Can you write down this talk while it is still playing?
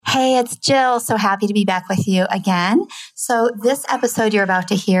Hey, it's Jill. So happy to be back with you again. So this episode you're about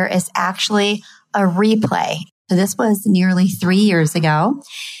to hear is actually a replay. So this was nearly 3 years ago.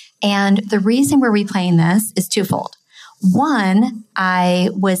 And the reason we're replaying this is twofold. One, I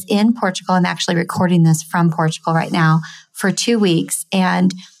was in Portugal. I'm actually recording this from Portugal right now for 2 weeks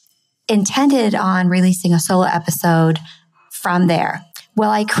and intended on releasing a solo episode from there.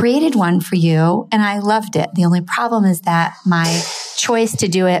 Well, I created one for you and I loved it. The only problem is that my choice to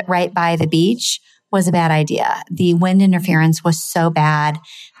do it right by the beach was a bad idea. The wind interference was so bad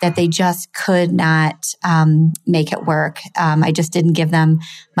that they just could not make it work. I just didn't give them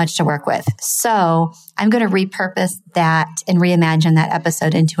much to work with. So I'm going to repurpose that and reimagine that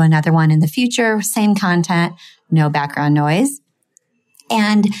episode into another one in the future. Same content, no background noise.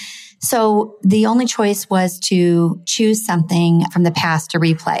 And so the only choice was to choose something from the past to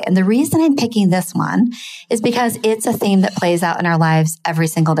replay. And the reason I'm picking this one is because it's a theme that plays out in our lives every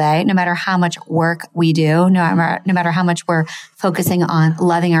single day, no matter how much work we do, no matter how much we're focusing on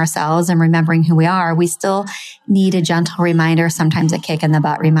loving ourselves and remembering who we are, we still need a gentle reminder, sometimes a kick in the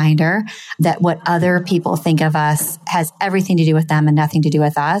butt reminder that what other people think of us has everything to do with them and nothing to do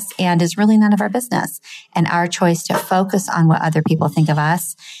with us and is really none of our business. And our choice to focus on what other people think of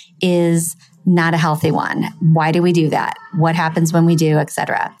us is not a healthy one. Why do we do that? What happens when we do,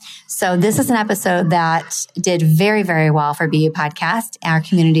 etc. So this is an episode that did very, very well for BU Podcast. Our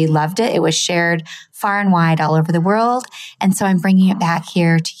community loved it. It was shared far and wide all over the world. And so I'm bringing it back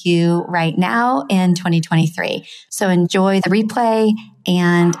here to you right now in 2023. So enjoy the replay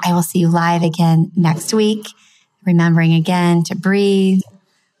and I will see you live again next week. Remembering again to breathe,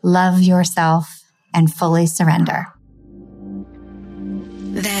 love yourself, and fully surrender.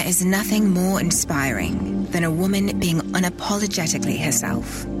 There is nothing more inspiring than a woman being unapologetically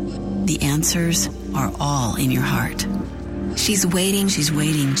herself. The answers are all in your heart. She's waiting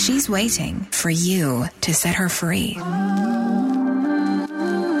for you to set her free.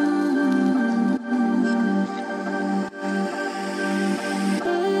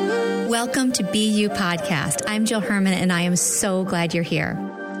 Welcome to BU Podcast. I'm Jill Herman, and I am so glad you're here.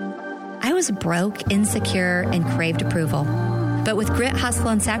 I was broke, insecure, and craved approval. But with grit, hustle,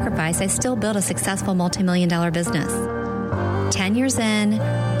 and sacrifice, I still built a successful multi-million-dollar business. 10 years in,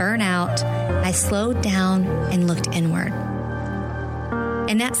 burnout, I slowed down and looked inward.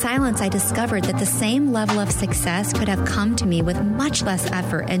 In that silence, I discovered that the same level of success could have come to me with much less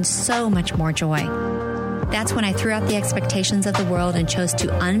effort and so much more joy. That's when I threw out the expectations of the world and chose to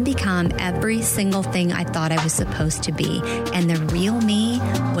unbecome every single thing I thought I was supposed to be. And the real me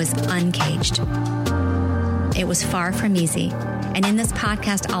was uncaged. It was far from easy. And in this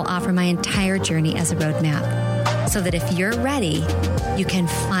podcast, I'll offer my entire journey as a roadmap so that if you're ready, you can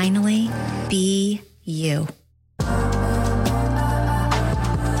finally be you.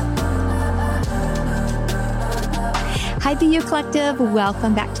 Hi, BU Collective.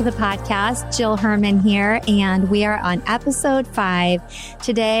 Welcome back to the podcast. Jill Herman here, and we are on episode 5.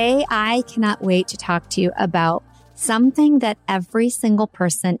 Today, I cannot wait to talk to you about something that every single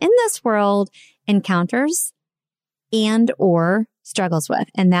person in this world encounters and or struggles with,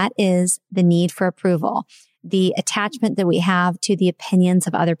 and that is the need for approval, the attachment that we have to the opinions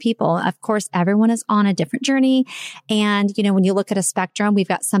of other people. Of course, everyone is on a different journey. And, when you look at a spectrum, we've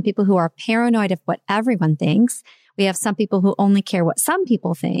got some people who are paranoid of what everyone thinks. We have some people who only care what some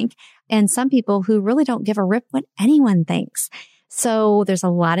people think, and some people who really don't give a rip what anyone thinks. So there's a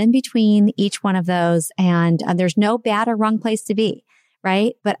lot in between each one of those, and there's no bad or wrong place to be,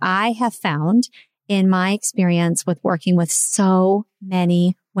 right? But I have found in my experience with working with so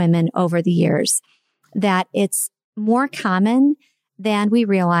many women over the years that it's more common than we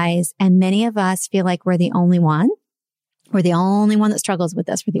realize. And many of us feel like we're the only one. We're the only one that struggles with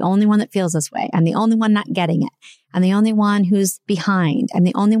this. We're the only one that feels this way. I'm the only one not getting it. I'm the only one who's behind. I'm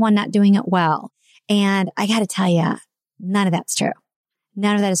the only one not doing it well. And I got to tell you, none of that's true.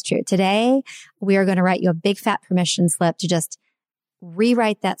 None of that is true. Today, we are going to write you a big fat permission slip to just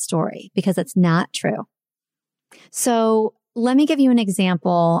rewrite that story because it's not true. So let me give you an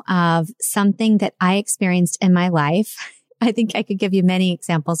example of something that I experienced in my life. I think I could give you many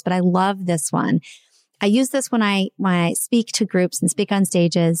examples, but I love this one. I use this when I speak to groups and speak on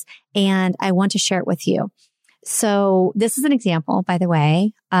stages, and I want to share it with you. So this is an example, by the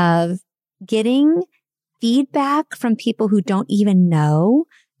way, of getting feedback from people who don't even know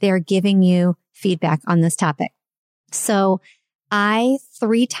they're giving you feedback on this topic. So I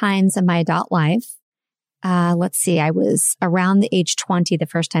 3 times in my adult life, I was around the age 20 the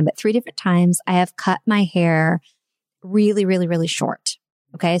first time, but 3 different times I have cut my hair really, really, really short.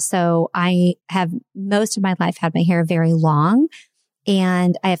 Okay. So I have most of my life had my hair very long.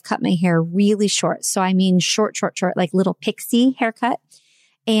 and I have cut my hair really short. So I mean short, like little pixie haircut.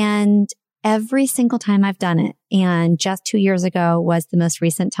 And every single time I've done it, and just 2 years ago was the most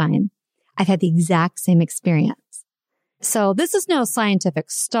recent time, I've had the exact same experience. So this is no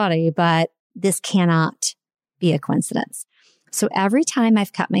scientific study, but this cannot be a coincidence. So every time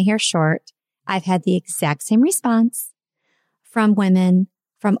I've cut my hair short, I've had the exact same response from women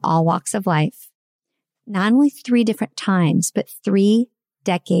from all walks of life. Not only 3 different times, but 3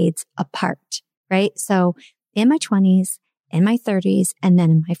 decades apart, right? So in my 20s, in my 30s, and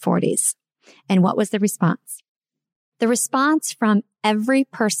then in my 40s. And what was the response? The response from every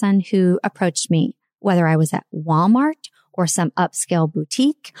person who approached me, whether I was at Walmart or some upscale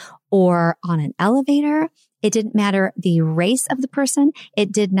boutique or on an elevator, it didn't matter the race of the person.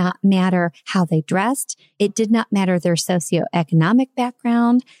 It did not matter how they dressed. It did not matter their socioeconomic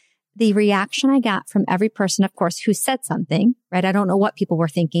background. The reaction I got from every person, of course, who said something, right? I don't know what people were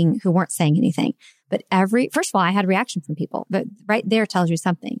thinking who weren't saying anything, but first of all, I had a reaction from people, but right there tells you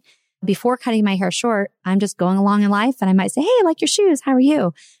something. Before cutting my hair short, I'm just going along in life and I might say, hey, I like your shoes. How are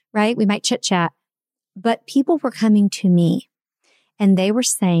you? Right? We might chit chat, but people were coming to me and they were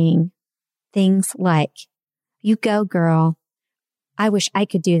saying things like, you go, girl. I wish I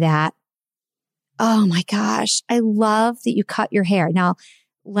could do that. Oh my gosh. I love that you cut your hair. Now,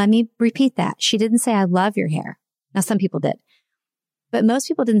 let me repeat that. She didn't say, I love your hair. Now, some people did, but most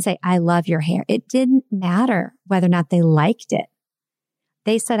people didn't say, I love your hair. It didn't matter whether or not they liked it.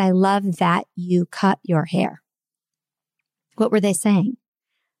 They said, I love that you cut your hair. What were they saying?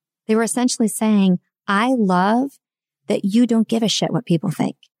 They were essentially saying, I love that you don't give a shit what people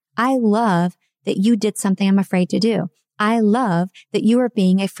think. I love that you did something I'm afraid to do. I love that you are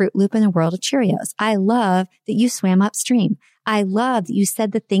being a Fruit Loop in a world of Cheerios. I love that you swam upstream. I love that you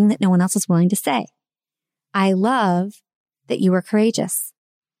said the thing that no one else is willing to say. I love that you were courageous.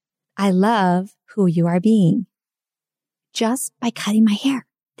 I love who you are being. Just by cutting my hair.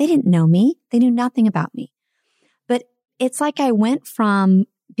 They didn't know me. They knew nothing about me. But it's like I went from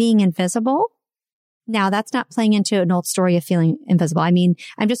being invisible. Now, that's not playing into an old story of feeling invisible. I mean,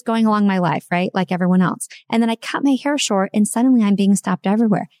 I'm just going along my life, right? Like everyone else. And then I cut my hair short and suddenly I'm being stopped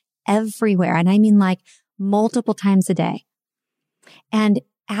everywhere. And I mean like multiple times a day. And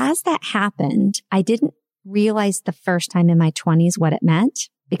as that happened, I didn't realize the first time in my 20s what it meant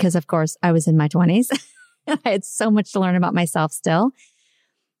because, of course, I was in my 20s. I had so much to learn about myself still.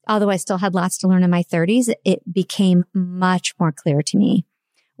 Although I still had lots to learn in my 30s, it became much more clear to me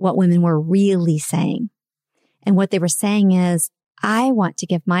what women were really saying. And what they were saying is, I want to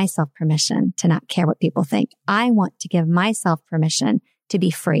give myself permission to not care what people think. I want to give myself permission to be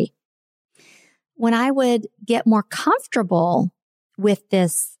free. When I would get more comfortable with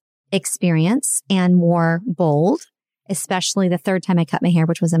this experience and more bold, especially the third time I cut my hair,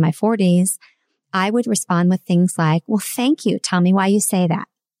 which was in my 40s, I would respond with things like, well, thank you. Tell me why you say that.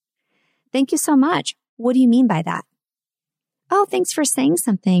 Thank you so much. What do you mean by that? Oh, thanks for saying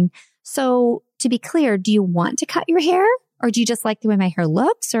something. So to be clear, do you want to cut your hair or do you just like the way my hair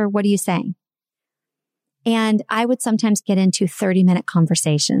looks or what are you saying? And I would sometimes get into 30-minute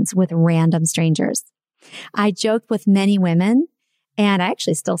conversations with random strangers. I joked with many women, and I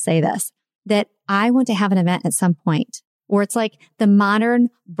actually still say this, that I want to have an event at some point where it's like the modern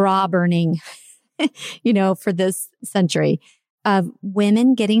bra burning, for this century of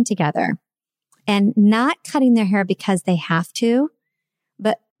women getting together and not cutting their hair because they have to,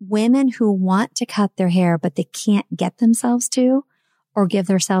 but women who want to cut their hair, but they can't get themselves to or give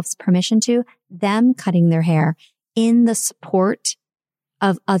themselves permission to, them cutting their hair in the support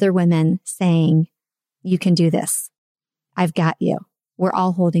of other women saying, you can do this. I've got you. We're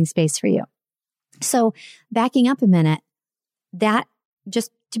all holding space for you. So backing up a minute, that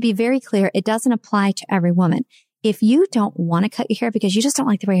just to be very clear, it doesn't apply to every woman. If you don't want to cut your hair because you just don't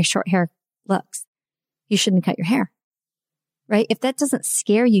like the way your short hair looks, you shouldn't cut your hair, right? If that doesn't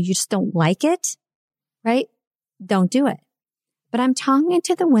scare you, you just don't like it, right? Don't do it. But I'm talking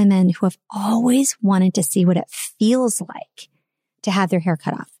to the women who have always wanted to see what it feels like to have their hair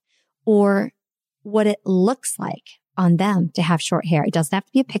cut off or what it looks like on them to have short hair. It doesn't have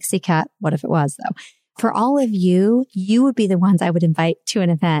to be a pixie cut. What if it was though? For all of you, you would be the ones I would invite to an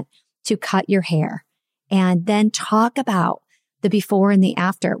event to cut your hair and then talk about the before and the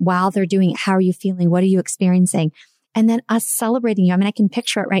after while they're doing it. How are you feeling? What are you experiencing? And then us celebrating you. I mean, I can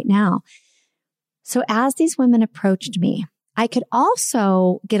picture it right now. So as these women approached me, I could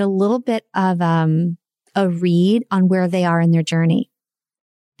also get a little bit of a read on where they are in their journey.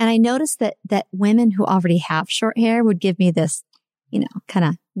 And I noticed that women who already have short hair would give me this, kind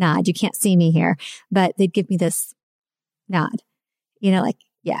of nod. You can't see me here, but they'd give me this nod. like,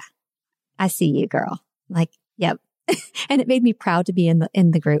 yeah, I see you, girl. Like, yep. And it made me proud to be in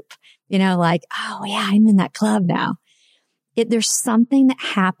the group, like, oh yeah, I'm in that club now. There's something that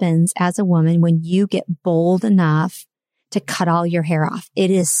happens as a woman when you get bold enough to cut all your hair off. It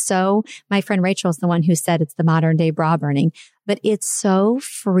is so, my friend Rachel is the one who said it's the modern day bra burning, but it's so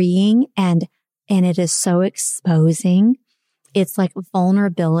freeing and it is so exposing. It's like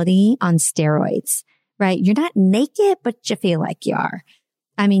vulnerability on steroids, right? You're not naked, but you feel like you are.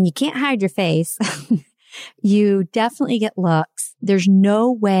 I mean, you can't hide your face. You definitely get looks. There's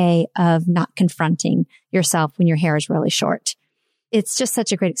no way of not confronting yourself when your hair is really short. It's just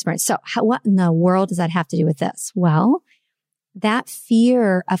such a great experience. So what in the world does that have to do with this? Well, that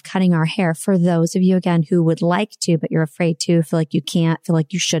fear of cutting our hair, for those of you, again, who would like to, but you're afraid to, feel like you can't, feel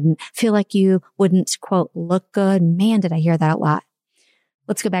like you shouldn't, feel like you wouldn't, quote, look good. Man, did I hear that a lot.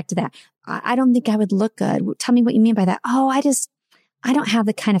 Let's go back to that. I don't think I would look good. Tell me what you mean by that. Oh, I don't have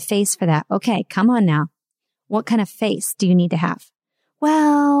the kind of face for that. Okay, come on now. What kind of face do you need to have?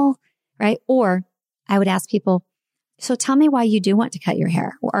 Well, right. Or I would ask people, so tell me why you do want to cut your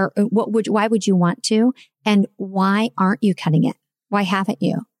hair, or why would you want to? And why aren't you cutting it? Why haven't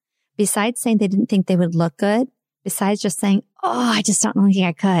you? Besides saying they didn't think they would look good, besides just saying, oh, I just don't think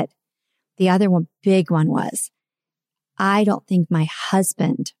I could. The other one, big one was, I don't think my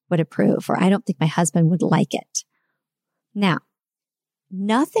husband would approve, or I don't think my husband would like it. Now,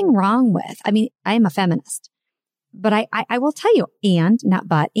 nothing wrong with, I am a feminist, but I will tell you, and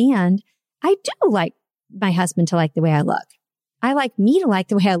I do like my husband to like the way I look. I like me to like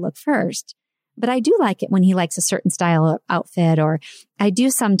the way I look first, but I do like it when he likes a certain style of outfit, or I do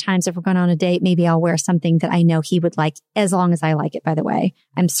sometimes, if we're going on a date, maybe I'll wear something that I know he would like, as long as I like it, by the way.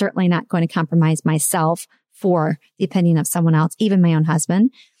 I'm certainly not going to compromise myself for the opinion of someone else, even my own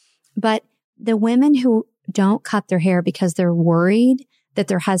husband. But the women who don't cut their hair because they're worried that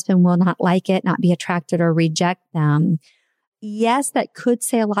their husband will not like it, not be attracted, or reject them. Yes, that could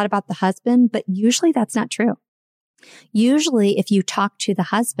say a lot about the husband, but usually that's not true. Usually, if you talk to the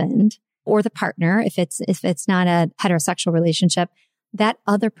husband or the partner, if it's not a heterosexual relationship, that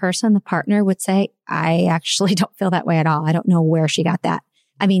other person, the partner, would say, I actually don't feel that way at all. I don't know where she got that.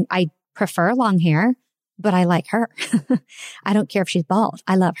 I prefer long hair, but I like her. I don't care if she's bald.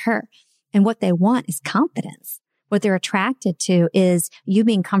 I love her. And what they want is confidence. What they're attracted to is you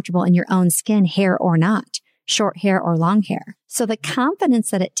being comfortable in your own skin, hair or not, short hair or long hair. So the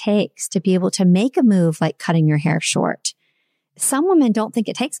confidence that it takes to be able to make a move like cutting your hair short, some women don't think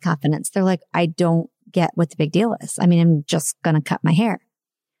it takes confidence. They're like, I don't get what the big deal is. I'm just going to cut my hair.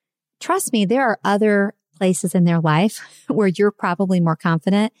 Trust me, there are other places in their life where you're probably more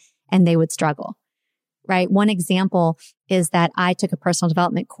confident and they would struggle, right? One example is that I took a personal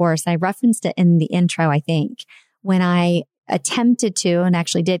development course. I referenced it in the intro, I think, when I attempted to, and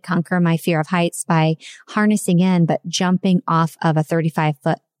actually did, conquer my fear of heights by harnessing in, but jumping off of a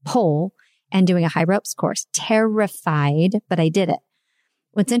 35-foot pole and doing a high ropes course. Terrified, but I did it.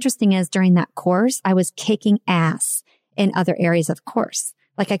 What's interesting is during that course, I was kicking ass in other areas of the course.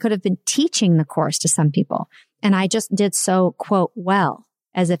 Like I could have been teaching the course to some people, and I just did so, quote, well,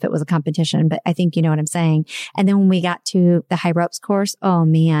 as if it was a competition, but I think you know what I'm saying. And then when we got to the high ropes course, oh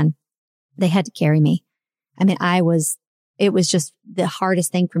man, they had to carry me. It was just the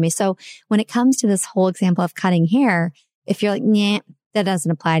hardest thing for me. So when it comes to this whole example of cutting hair, if you're like, nah, that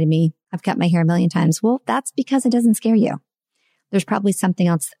doesn't apply to me. I've cut my hair a million times. Well, that's because it doesn't scare you. There's probably something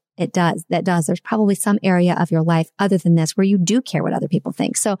else that does. There's probably some area of your life other than this where you do care what other people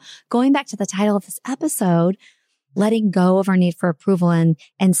think. So going back to the title of this episode, letting go of our need for approval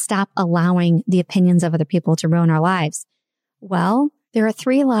and stop allowing the opinions of other people to ruin our lives. Well, there are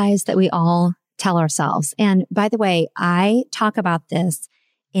 3 lies that we all tell ourselves. And by the way, I talk about this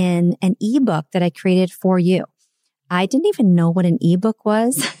in an ebook that I created for you. I didn't even know what an ebook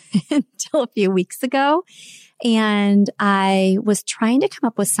was until a few weeks ago. And I was trying to come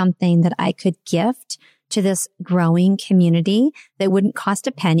up with something that I could gift to this growing community that wouldn't cost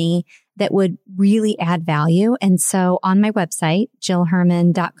a penny, that would really add value. And so on my website,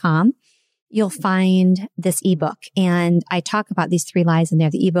 jillherman.com, you'll find this ebook. And I talk about these 3 lies in there.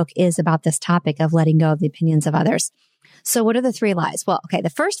 The ebook is about this topic of letting go of the opinions of others. So what are the 3 lies? Well, okay, the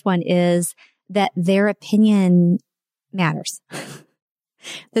first one is that their opinion matters.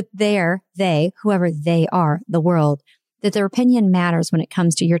 That they, whoever they are, the world, that their opinion matters when it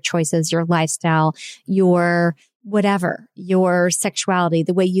comes to your choices, your lifestyle, your whatever, your sexuality,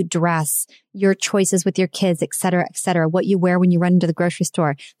 the way you dress, your choices with your kids, et cetera, what you wear when you run into the grocery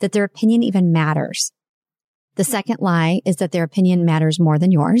store, that their opinion even matters. The second lie is that their opinion matters more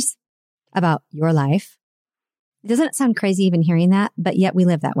than yours about your life. Doesn't it sound crazy even hearing that? But yet we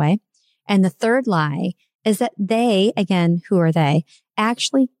live that way. And the third lie is that they, again, who are they,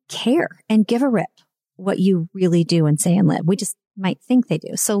 actually care and give a rip what you really do and say and live. We just might think they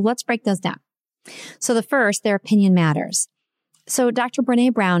do. So let's break those down. So the first, their opinion matters. So Dr.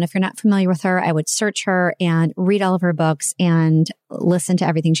 Brené Brown, if you're not familiar with her, I would search her and read all of her books and listen to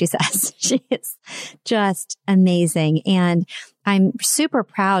everything she says. She is just amazing. And I'm super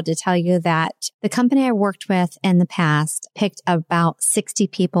proud to tell you that the company I worked with in the past picked about 60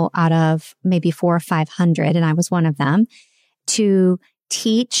 people out of maybe 400 or 500, and I was one of them, to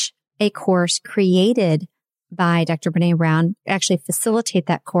teach a course created by Dr. Brené Brown, actually facilitate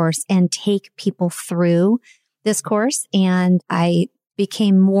that course and take people through this course. And I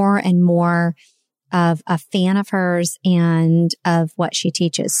became more and more of a fan of hers and of what she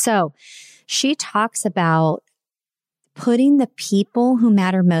teaches. So she talks about putting the people who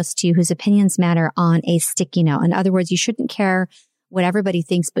matter most to you, whose opinions matter, on a sticky note. In other words, you shouldn't care what everybody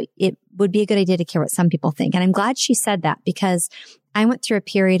thinks, but it would be a good idea to care what some people think. And I'm glad she said that, because I went through a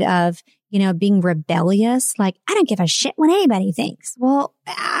period of, being rebellious. Like, I don't give a shit what anybody thinks. Well,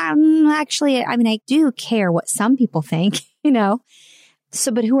 actually, I do care what some people think,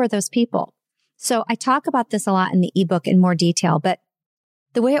 So, but who are those people? So I talk about this a lot in the ebook in more detail, but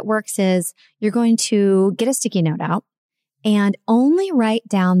the way it works is you're going to get a sticky note out and only write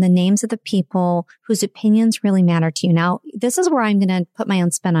down the names of the people whose opinions really matter to you. Now, this is where I'm going to put my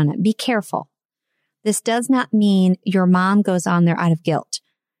own spin on it. Be careful. This does not mean your mom goes on there out of guilt,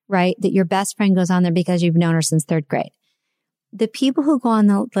 right? That your best friend goes on there because you've known her since 3rd grade. The people who go on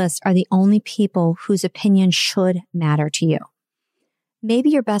the list are the only people whose opinion should matter to you. Maybe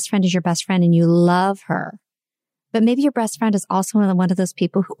your best friend is your best friend and you love her, but maybe your best friend is also one of those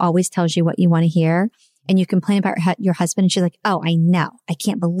people who always tells you what you want to hear, and you complain about your husband and she's like, oh, I know. I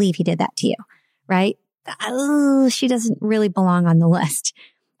can't believe he did that to you, right? Oh, she doesn't really belong on the list.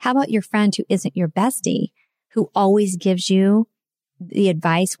 How about your friend who isn't your bestie, who always gives you the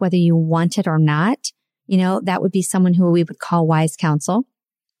advice, whether you want it or not? That would be someone who we would call wise counsel.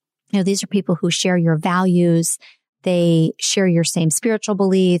 These are people who share your values. They share your same spiritual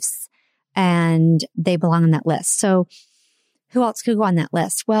beliefs, and they belong on that list. So who else could go on that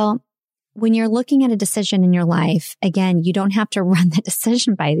list? Well, when you're looking at a decision in your life, again, you don't have to run the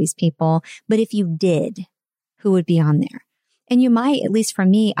decision by these people, but if you did, who would be on there? And you might, at least for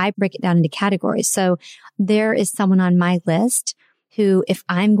me, I break it down into categories. So there is someone on my list who, if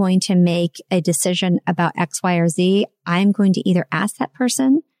I'm going to make a decision about X, Y, or Z, I'm going to either ask that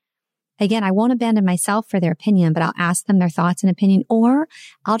person. Again, I won't abandon myself for their opinion, but I'll ask them their thoughts and opinion, or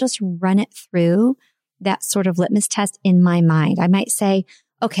I'll just run it through that sort of litmus test in my mind. I might say,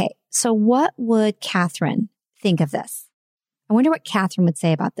 okay, so what would Catherine think of this? I wonder what Catherine would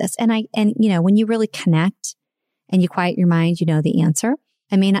say about this. And when you really connect and you quiet your mind, you know the answer.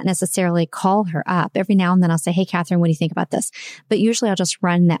 I may not necessarily call her up. Every now and then I'll say, hey, Catherine, what do you think about this? But usually I'll just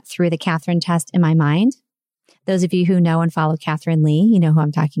run that through the Catherine test in my mind. Those of you who know and follow Catherine Lee, you know who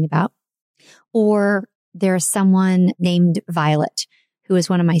I'm talking about. Or there's someone named Violet, who is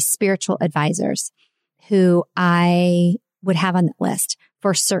one of my spiritual advisors, who I would have on that list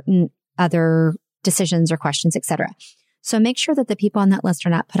for certain other decisions or questions, etc. So make sure that the people on that list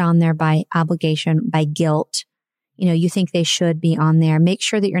are not put on there by obligation, by guilt. You think they should be on there. Make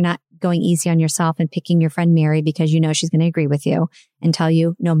sure that you're not going easy on yourself and picking your friend Mary because she's going to agree with you and tell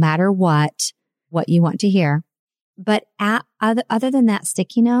you no matter what you want to hear. But other than that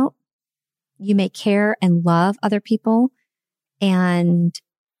sticky note, you may care and love other people, and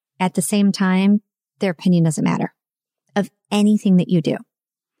at the same time, their opinion doesn't matter of anything that you do.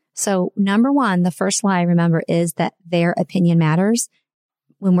 So number one, the first lie, remember, is that their opinion matters.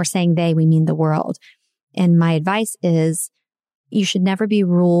 When we're saying they, we mean the world. And my advice is you should never be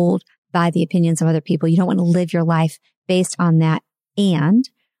ruled by the opinions of other people. You don't want to live your life based on that. And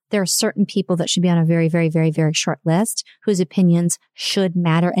there are certain people that should be on a very, very, very, very short list whose opinions should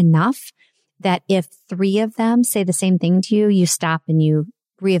matter enough that if 3 of them say the same thing to you, you stop and you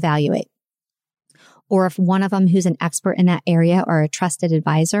reevaluate. Or if one of them who's an expert in that area or a trusted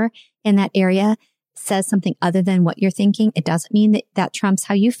advisor in that area says something other than what you're thinking, it doesn't mean that trumps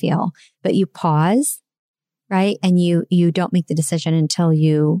how you feel, but you pause, right? And you don't make the decision until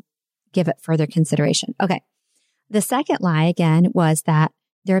you give it further consideration. Okay. The second lie, again, was that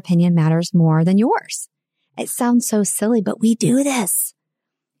their opinion matters more than yours. It sounds so silly, but we do this,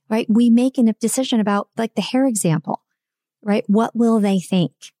 right? We make a decision about, like the hair example, right? What will they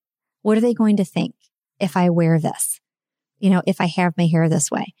think? What are they going to think if I wear this? If I have my hair this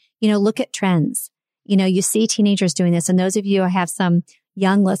way, look at trends. You see teenagers doing this. And those of you, I have some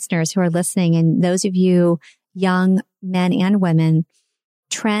young listeners who are listening, and those of you young men and women,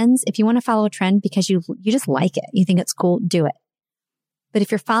 trends, if you want to follow a trend because you just like it, you think it's cool, do it. But if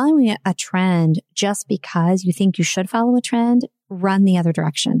you're following a trend just because you think you should follow a trend, run the other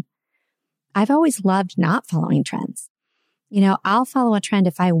direction. I've always loved not following trends. I'll follow a trend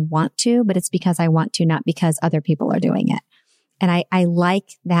if I want to, but it's because I want to, not because other people are doing it. And I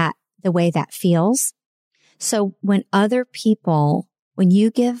like that, the way that feels. So when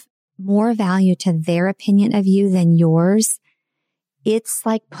you give more value to their opinion of you than yours, it's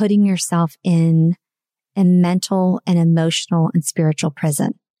like putting yourself in a mental and emotional and spiritual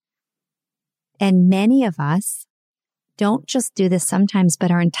prison. And many of us don't just do this sometimes,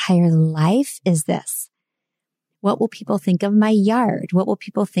 but our entire life is this. What will people think of my yard? What will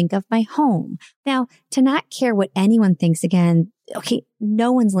people think of my home? Now, to not care what anyone thinks, again, okay,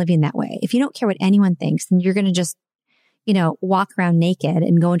 no one's living that way. If you don't care what anyone thinks, then you're going to just, walk around naked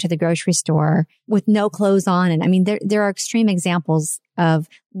and go into the grocery store with no clothes on. And I mean, there are extreme examples of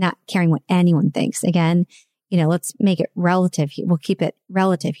not caring what anyone thinks. Again, let's make it relative. We'll keep it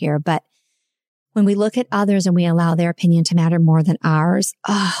relative here. But when we look at others and we allow their opinion to matter more than ours,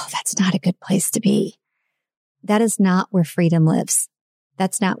 that's not a good place to be. That is not where freedom lives.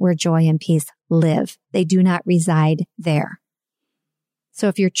 That's not where joy and peace live. They do not reside there. So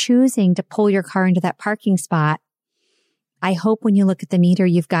if you're choosing to pull your car into that parking spot, I hope when you look at the meter,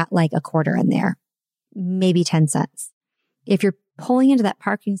 you've got like a quarter in there, maybe 10 cents. If you're pulling into that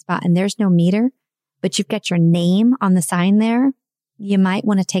parking spot and there's no meter, but you've got your name on the sign there, you might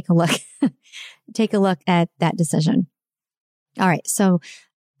want to take a look at that decision. All right. So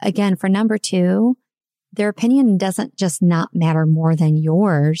again, for number 2, their opinion doesn't just not matter more than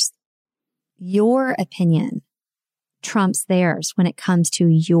yours. Your opinion trumps theirs when it comes to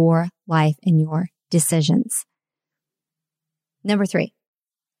your life and your decisions. Number 3,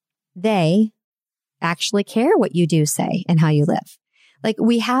 they actually care what you do, say, and how you live. Like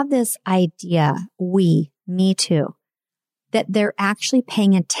we have this idea, me too, that they're actually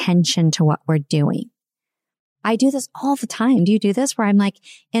paying attention to what we're doing. I do this all the time. Do you do this where I'm like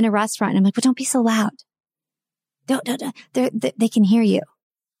in a restaurant and I'm like, but don't be so loud. Don't. They can hear you.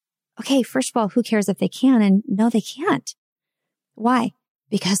 Okay, first of all, who cares if they can? And no, they can't. Why?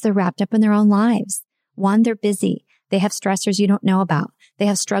 Because they're wrapped up in their own lives. One, they're busy. They have stressors you don't know about. They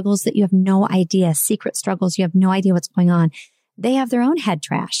have struggles that you have no idea, secret struggles. You have no idea what's going on. They have their own head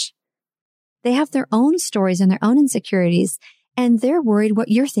trash. They have their own stories and their own insecurities, and they're worried what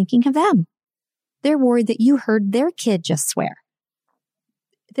you're thinking of them. They're worried that you heard their kid just swear.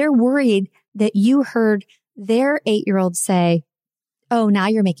 They're worried that you heard their 8-year-old say, oh, now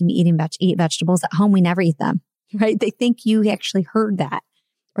you're making me eat vegetables. At home, we never eat them, right? They think you actually heard that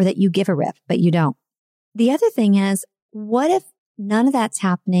or that you give a rip, but you don't. The other thing is, what if none of that's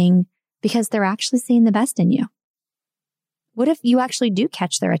happening because they're actually seeing the best in you? What if you actually do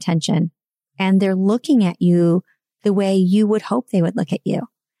catch their attention and they're looking at you the way you would hope they would look at you?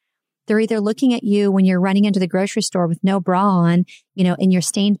 They're either looking at you when you're running into the grocery store with no bra on, in your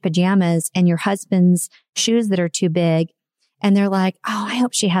stained pajamas and your husband's shoes that are too big. And they're like, oh, I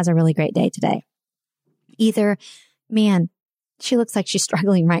hope she has a really great day today. Either, man, she looks like she's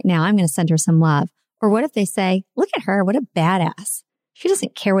struggling right now. I'm going to send her some love. Or what if they say, look at her, what a badass. She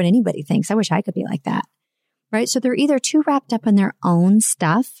doesn't care what anybody thinks. I wish I could be like that. Right? So they're either too wrapped up in their own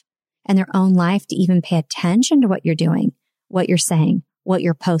stuff and their own life to even pay attention to what you're doing, what you're saying, what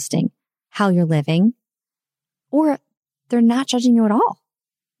you're posting, how you're living, or they're not judging you at all.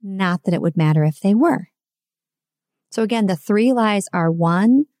 Not that it would matter if they were. So again, the 3 lies are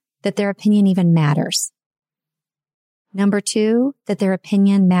 1, that their opinion even matters. Number 2, that their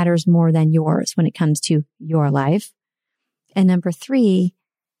opinion matters more than yours when it comes to your life. And number 3,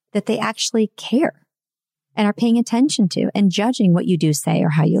 that they actually care and are paying attention to and judging what you do say or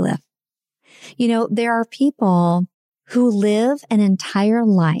how you live. There are people who live an entire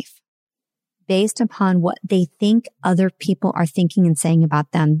life based upon what they think other people are thinking and saying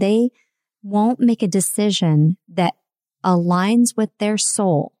about them. They won't make a decision that aligns with their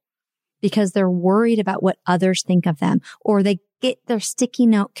soul because they're worried about what others think of them, or they get their sticky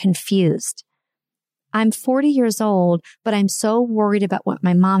note confused. I'm 40 years old, but I'm so worried about what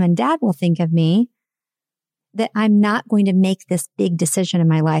my mom and dad will think of me that I'm not going to make this big decision in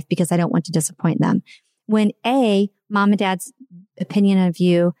my life because I don't want to disappoint them. When A, mom and dad's opinion of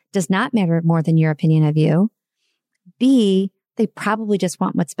you does not matter more than your opinion of you. B, they probably just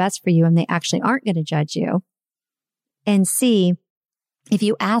want what's best for you and they actually aren't going to judge you. And C, if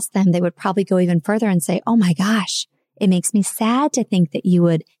you ask them, they would probably go even further and say, oh my gosh, it makes me sad to think that you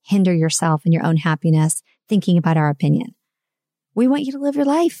would hinder yourself and your own happiness thinking about our opinion. We want you to live your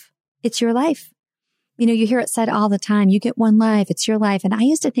life. It's your life. You hear it said all the time, you get one life, it's your life. And I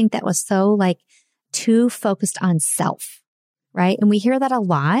used to think that was so too focused on self, right? And we hear that a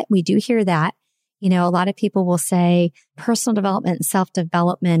lot. We do hear that. A lot of people will say personal development and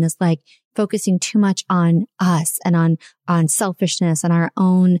self-development is focusing too much on us and on selfishness and our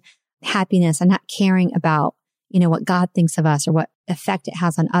own happiness and not caring about, what God thinks of us or what effect it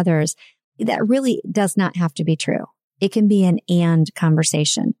has on others. That really does not have to be true. It can be an and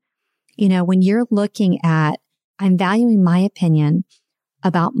conversation. When you're looking at, I'm valuing my opinion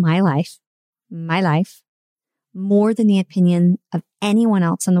about my life, more than the opinion of anyone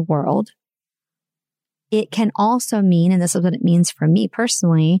else in the world. It can also mean, and this is what it means for me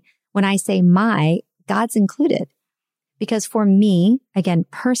personally, when I say God's included. Because for me, again,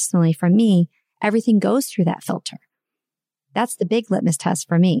 personally, for me, everything goes through that filter. That's the big litmus test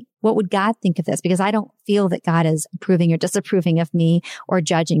for me. What would God think of this? Because I don't feel that God is approving or disapproving of me or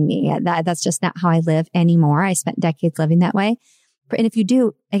judging me. That's just not how I live anymore. I spent decades living that way. And if you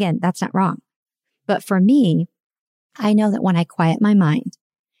do, again, that's not wrong. But for me, I know that when I quiet my mind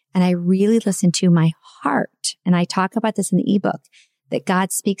and I really listen to my heart, and I talk about this in the ebook, that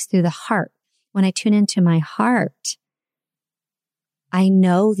God speaks through the heart. When I tune into my heart, I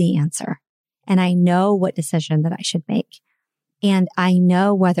know the answer and I know what decision that I should make. And I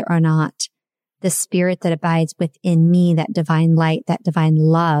know whether or not the spirit that abides within me, that divine light, that divine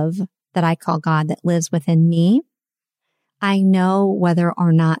love that I call God that lives within me, I know whether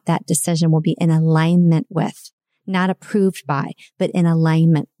or not that decision will be in alignment with, not approved by, but in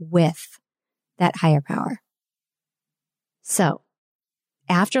alignment with that higher power. So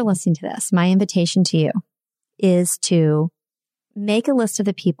after listening to this, my invitation to you is to make a list of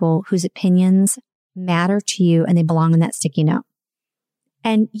the people whose opinions matter to you and they belong on that sticky note.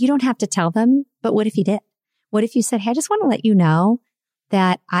 And you don't have to tell them, but what if you did? What if you said, hey, I just want to let you know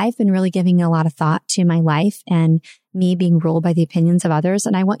that I've been really giving a lot of thought to my life and me being ruled by the opinions of others.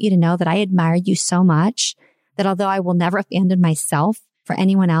 And I want you to know that I admire you so much that although I will never abandon myself for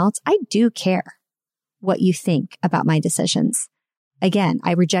anyone else, I do care what you think about my decisions. Again,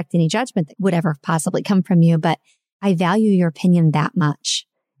 I reject any judgment that would ever possibly come from you, but I value your opinion that much.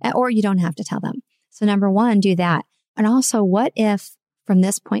 Or you don't have to tell them. So number one, do that. And also, what if from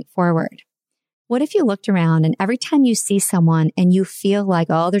this point forward, what if you looked around and every time you see someone and you feel like,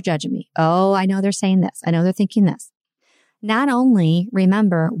 oh, they're judging me. Oh, I know they're saying this. I know they're thinking this. Not only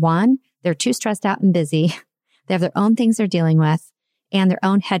remember, one, they're too stressed out and busy. They have their own things they're dealing with and their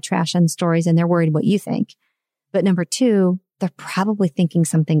own head trash and stories, and they're worried what you think. But number two, they're probably thinking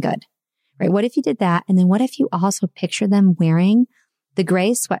something good, right? What if you did that? And then what if you also picture them wearing the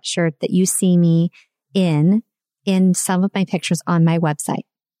gray sweatshirt that you see me in some of my pictures on my website?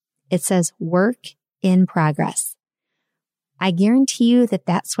 It says work in progress. I guarantee you that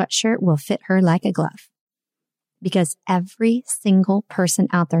sweatshirt will fit her like a glove, because every single person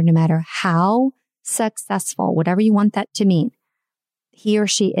out there, no matter how successful, whatever you want that to mean, he or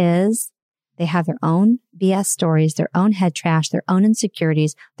she is, they have their own BS stories, their own head trash, their own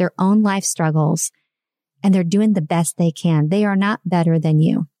insecurities, their own life struggles, and they're doing the best they can. They are not better than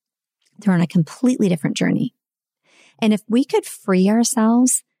you. They're on a completely different journey. And if we could free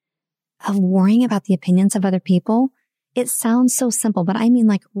ourselves of worrying about the opinions of other people, it sounds so simple, but I mean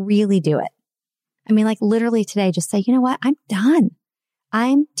really do it. I mean literally today, just say, you know what? I'm done.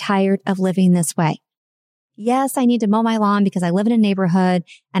 I'm tired of living this way. Yes, I need to mow my lawn because I live in a neighborhood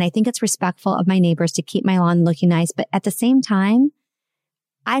and I think it's respectful of my neighbors to keep my lawn looking nice. But at the same time,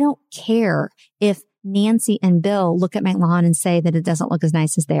 I don't care if Nancy and Bill look at my lawn and say that it doesn't look as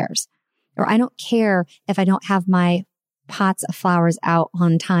nice as theirs. Or I don't care if I don't have my pots of flowers out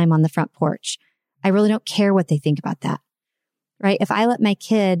on time on the front porch. I really don't care what they think about that, right? If I let my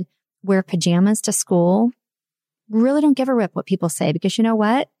kid wear pajamas to school, really don't give a rip what people say, because you know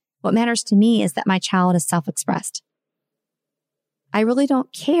what? What matters to me is that my child is self-expressed. I really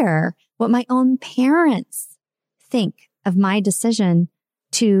don't care what my own parents think of my decision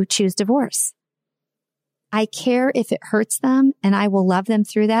to choose divorce. I care if it hurts them and I will love them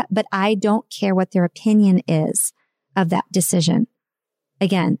through that, but I don't care what their opinion is of that decision.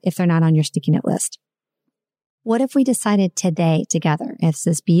 Again, if they're not on your sticky note list. What if we decided today together, as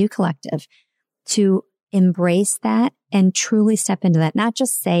this BU Collective, to embrace that and truly step into that? Not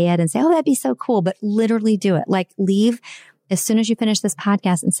just say it and say, oh, that'd be so cool, but literally do it. Leave as soon as you finish this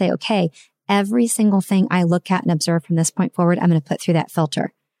podcast and say, okay, every single thing I look at and observe from this point forward, I'm going to put through that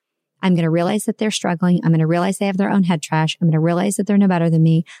filter. I'm going to realize that they're struggling. I'm going to realize they have their own head trash. I'm going to realize that they're no better than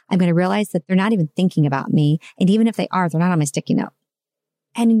me. I'm going to realize that they're not even thinking about me. And even if they are, they're not on my sticky note.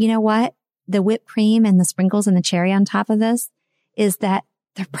 And you know what? The whipped cream and the sprinkles and the cherry on top of this is that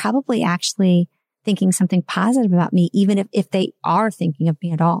they're probably actually thinking something positive about me, even if they are thinking of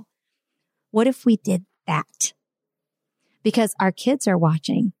me at all? What if we did that? Because our kids are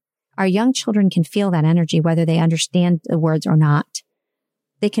watching. Our young children can feel that energy, whether they understand the words or not.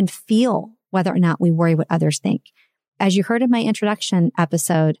 They can feel whether or not we worry what others think. As you heard in my introduction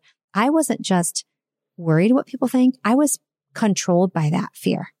episode, I wasn't just worried what people think. I was controlled by that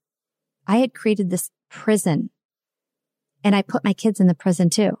fear. I had created this prison, and I put my kids in the prison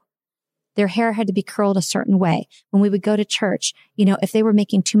too. Their hair had to be curled a certain way. When we would go to church, if they were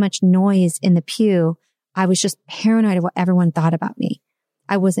making too much noise in the pew, I was just paranoid of what everyone thought about me.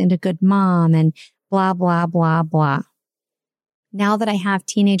 I wasn't a good mom and blah, blah, blah, blah. Now that I have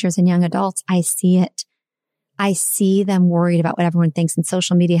teenagers and young adults, I see it. I see them worried about what everyone thinks, and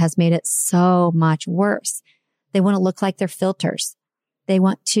social media has made it so much worse. They want to look like their filters. They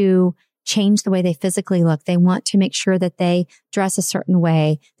want to change the way they physically look. They want to make sure that they dress a certain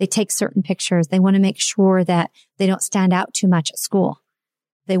way. They take certain pictures. They want to make sure that they don't stand out too much at school.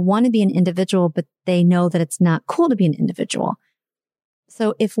 They want to be an individual, but they know that it's not cool to be an individual.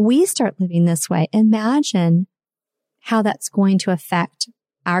 So if we start living this way, imagine how that's going to affect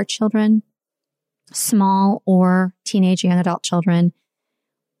our children, small or teenage, young adult children,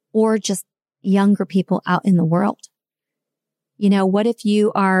 or just younger people out in the world. What if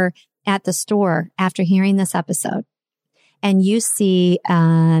you are at the store after hearing this episode and you see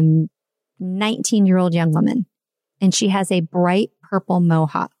a 19-year-old young woman and she has a bright purple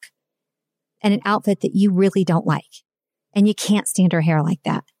mohawk and an outfit that you really don't like and you can't stand her hair like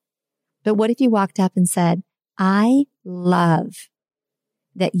that. But what if you walked up and said, I love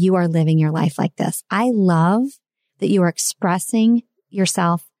that you are living your life like this. I love that you are expressing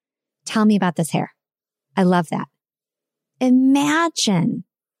yourself. Tell me about this hair. I love that. Imagine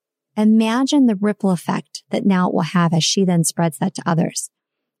the ripple effect that now it will have as she then spreads that to others.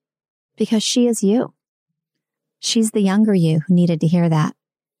 Because she is you. She's the younger you who needed to hear that.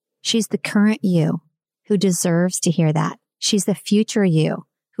 She's the current you who deserves to hear that. She's the future you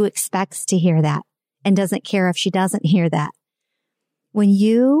who expects to hear that and doesn't care if she doesn't hear that. When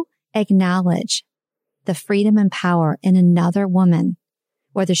you acknowledge the freedom and power in another woman,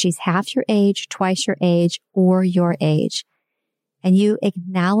 whether she's half your age, twice your age, or your age, and you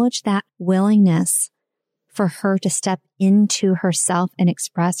acknowledge that willingness for her to step into herself and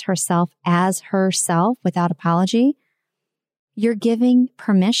express herself as herself without apology, you're giving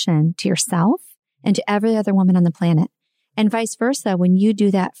permission to yourself and to every other woman on the planet. And vice versa, when you do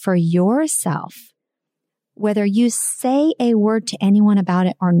that for yourself, whether you say a word to anyone about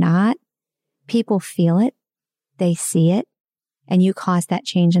it or not, people feel it, they see it, and you cause that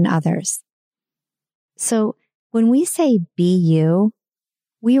change in others. So when we say be you,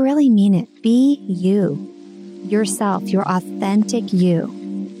 we really mean it. Be you, yourself, your authentic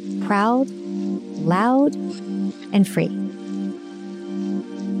you, proud, loud, and free.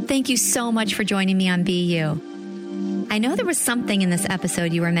 Thank you so much for joining me on Be You. I know there was something in this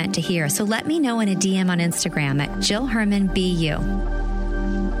episode you were meant to hear, so let me know in a DM on Instagram at Jill Herman Be You.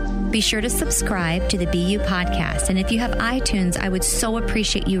 Be sure to subscribe to the Be You podcast. And if you have iTunes, I would so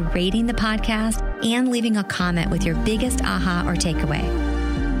appreciate you rating the podcast and leaving a comment with your biggest aha or takeaway.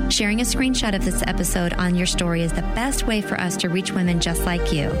 Sharing a screenshot of this episode on your story is the best way for us to reach women just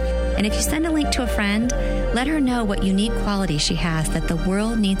like you. And if you send a link to a friend, let her know what unique quality she has that the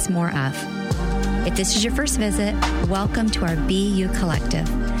world needs more of. If this is your first visit, welcome to our Be You Collective,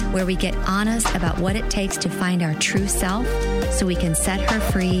 where we get honest about what it takes to find our true self so we can set her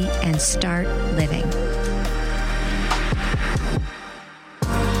free and start living.